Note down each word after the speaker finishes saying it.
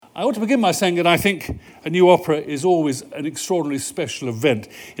I want to begin by saying that I think a new opera is always an extraordinarily special event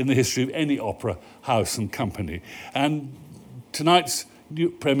in the history of any opera house and company. And tonight's new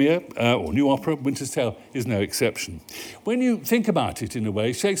premiere, or new opera, Winter's Tale, is no exception. When you think about it in a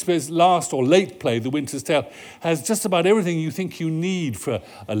way, Shakespeare's last or late play, The Winter's Tale, has just about everything you think you need for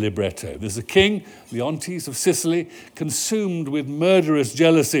a libretto. There's a king, Leontes of Sicily, consumed with murderous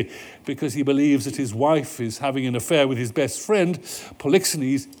jealousy because he believes that his wife is having an affair with his best friend,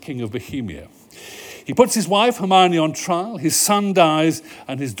 Polixenes, king of Bohemia. He puts his wife, Hermione, on trial, his son dies,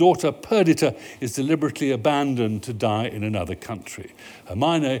 and his daughter, Perdita, is deliberately abandoned to die in another country.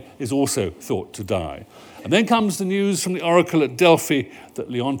 Hermione is also thought to die. And then comes the news from the oracle at Delphi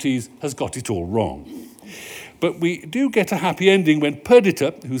that Leontes has got it all wrong. But we do get a happy ending when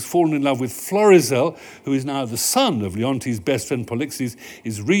Perdita, who's fallen in love with Florizel, who is now the son of Leontes' best friend Polixenes,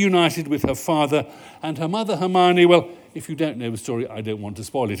 is reunited with her father, and her mother Hermione, well, if you don't know the story, I don't want to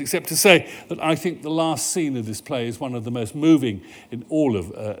spoil it, except to say that I think the last scene of this play is one of the most moving in all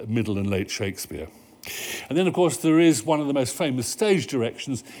of middle and late Shakespeare. And then, of course, there is one of the most famous stage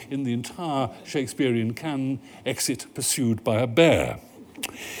directions in the entire Shakespearean canon, Exit Pursued by a Bear.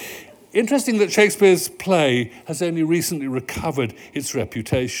 Interesting that Shakespeare's play has only recently recovered its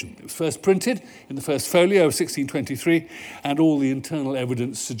reputation. It was first printed in the First Folio of 1623, and all the internal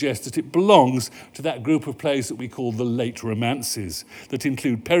evidence suggests that it belongs to that group of plays that we call the late romances, that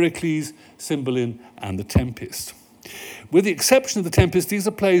include Pericles, Cymbeline, and The Tempest. With the exception of The Tempest, these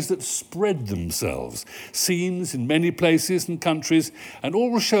are plays that spread themselves, scenes in many places and countries, and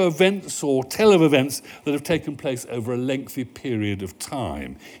all will show events or tell of events that have taken place over a lengthy period of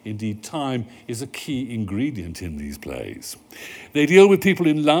time. Indeed, time is a key ingredient in these plays. They deal with people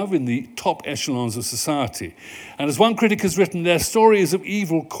in love in the top echelons of society. And as one critic has written, their story is of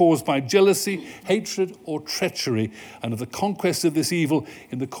evil caused by jealousy, hatred, or treachery, and of the conquest of this evil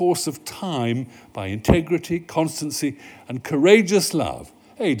in the course of time by integrity, constancy, and courageous love,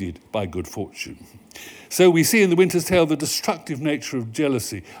 aided by good fortune. So we see in The Winter's Tale the destructive nature of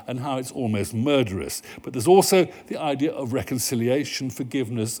jealousy and how it's almost murderous. But there's also the idea of reconciliation,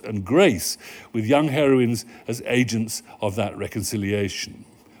 forgiveness, and grace, with young heroines as agents of that reconciliation.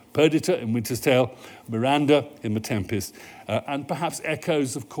 Perdita in Winter's Tale, Miranda in The Tempest, and perhaps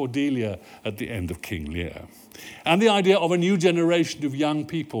echoes of Cordelia at the end of King Lear. And the idea of a new generation of young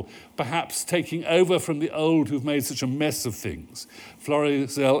people, perhaps taking over from the old who've made such a mess of things.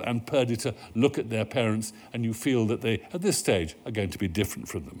 Florizel and Perdita look at their parents and you feel that they, at this stage, are going to be different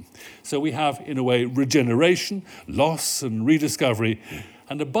from them. So we have, in a way, regeneration, loss and rediscovery,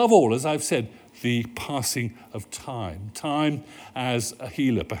 and above all, as I've said, the passing of time. Time as a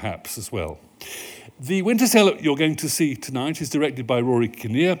healer, perhaps, as well. The Winter's Tale you're going to see tonight is directed by Rory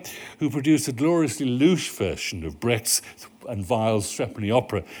Kinnear, who produced a gloriously louche version of Brecht's and Weil's Strephony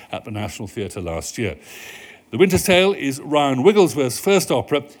opera at the National Theatre last year. The Winter's Tale is Ryan Wigglesworth's first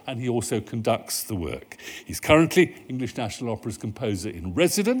opera, and he also conducts the work. He's currently English National Opera's composer in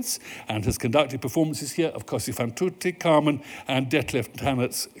residence and has conducted performances here of Così fan tutte, Carmen, and Detlef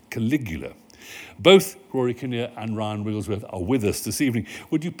Tannert's Caligula. Both Rory Kinnear and Ryan Wigglesworth are with us this evening.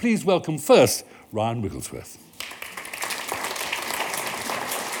 Would you please welcome first Ryan Wigglesworth.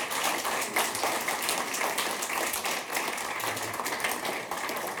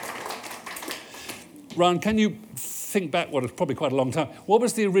 Ryan, can you think back what is probably quite a long time? What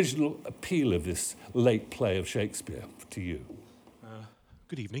was the original appeal of this late play of Shakespeare to you?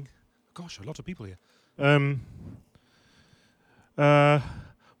 Good evening. Gosh, a lot of people here.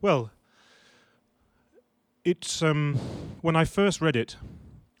 Well, it's when I first read it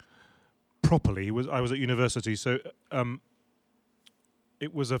properly, I was at university, so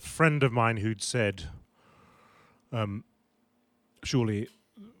it was a friend of mine who'd said, surely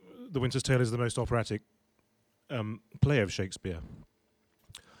The Winter's Tale is the most operatic play of Shakespeare.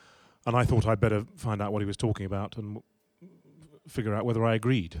 And I thought I'd better find out what he was talking about and figure out whether I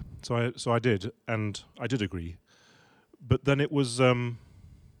agreed. So I did, and I did agree. But then it was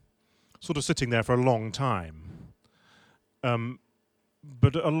sort of sitting there for a long time.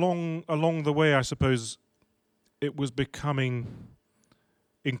 But along the way, I suppose, it was becoming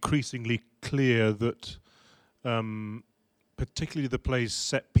increasingly clear that particularly the play's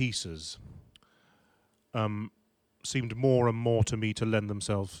set pieces seemed more and more to me to lend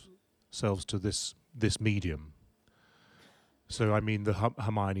themselves to this medium. So I mean the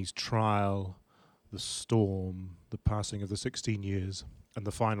Hermione's trial, the storm, the passing of the 16 years, and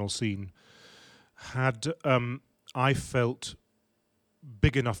the final scene had, I felt,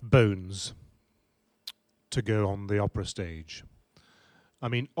 big enough bones to go on the opera stage. I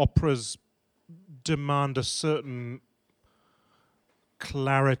mean, operas demand a certain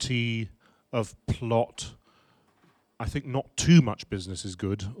clarity of plot. I think not too much business is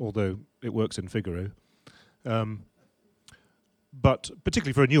good, although it works in Figaro. But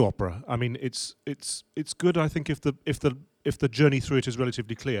particularly for a new opera, I mean, it's good. I think if the journey through it is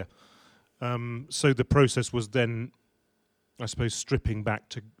relatively clear. So the process was then, I suppose, stripping back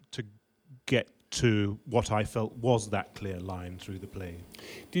to get to what I felt was that clear line through the play.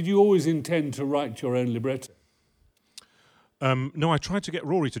 Did you always intend to write your own libretto? No, I tried to get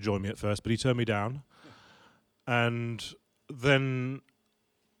Rory to join me at first, but he turned me down. And then,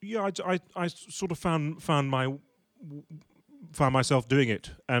 yeah, I sort of found myself doing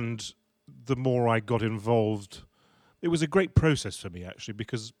it. And the more I got involved, it was a great process for me, actually,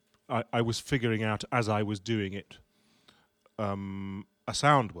 because I was figuring out as I was doing it a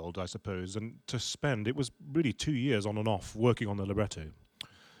sound world, I suppose. And it was really 2 years on and off working on the libretto.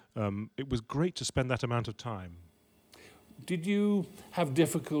 It was great to spend that amount of time. Did you have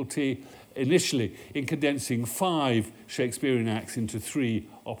difficulty initially in condensing 5 Shakespearean acts into 3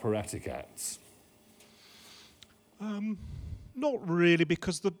 operatic acts? Not really,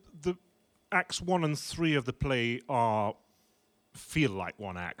 because the acts 1 and 3 of the play feel like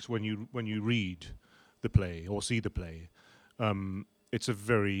one act when you read the play or see the play. It's a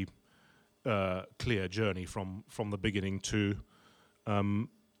very clear journey from the beginning to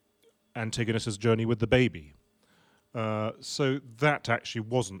Antigonus's journey with the baby. So that actually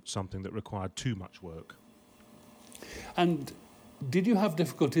wasn't something that required too much work. And did you have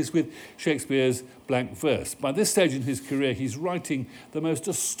difficulties with Shakespeare's blank verse? By this stage in his career, he's writing the most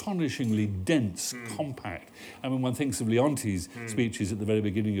astonishingly dense, compact. I mean, one thinks of Leontes' speeches at the very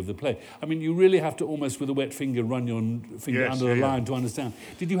beginning of the play. I mean, you really have to almost with a wet finger run your finger under the line to understand.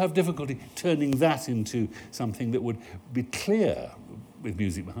 Did you have difficulty turning that into something that would be clear with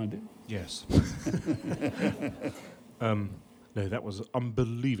music behind it? Yes. No, that was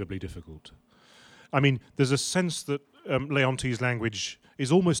unbelievably difficult. I mean, there's a sense that Leontes' language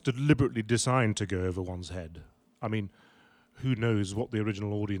is almost deliberately designed to go over one's head. I mean, who knows what the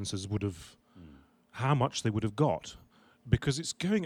original audiences would have, how much they would have got, because it's going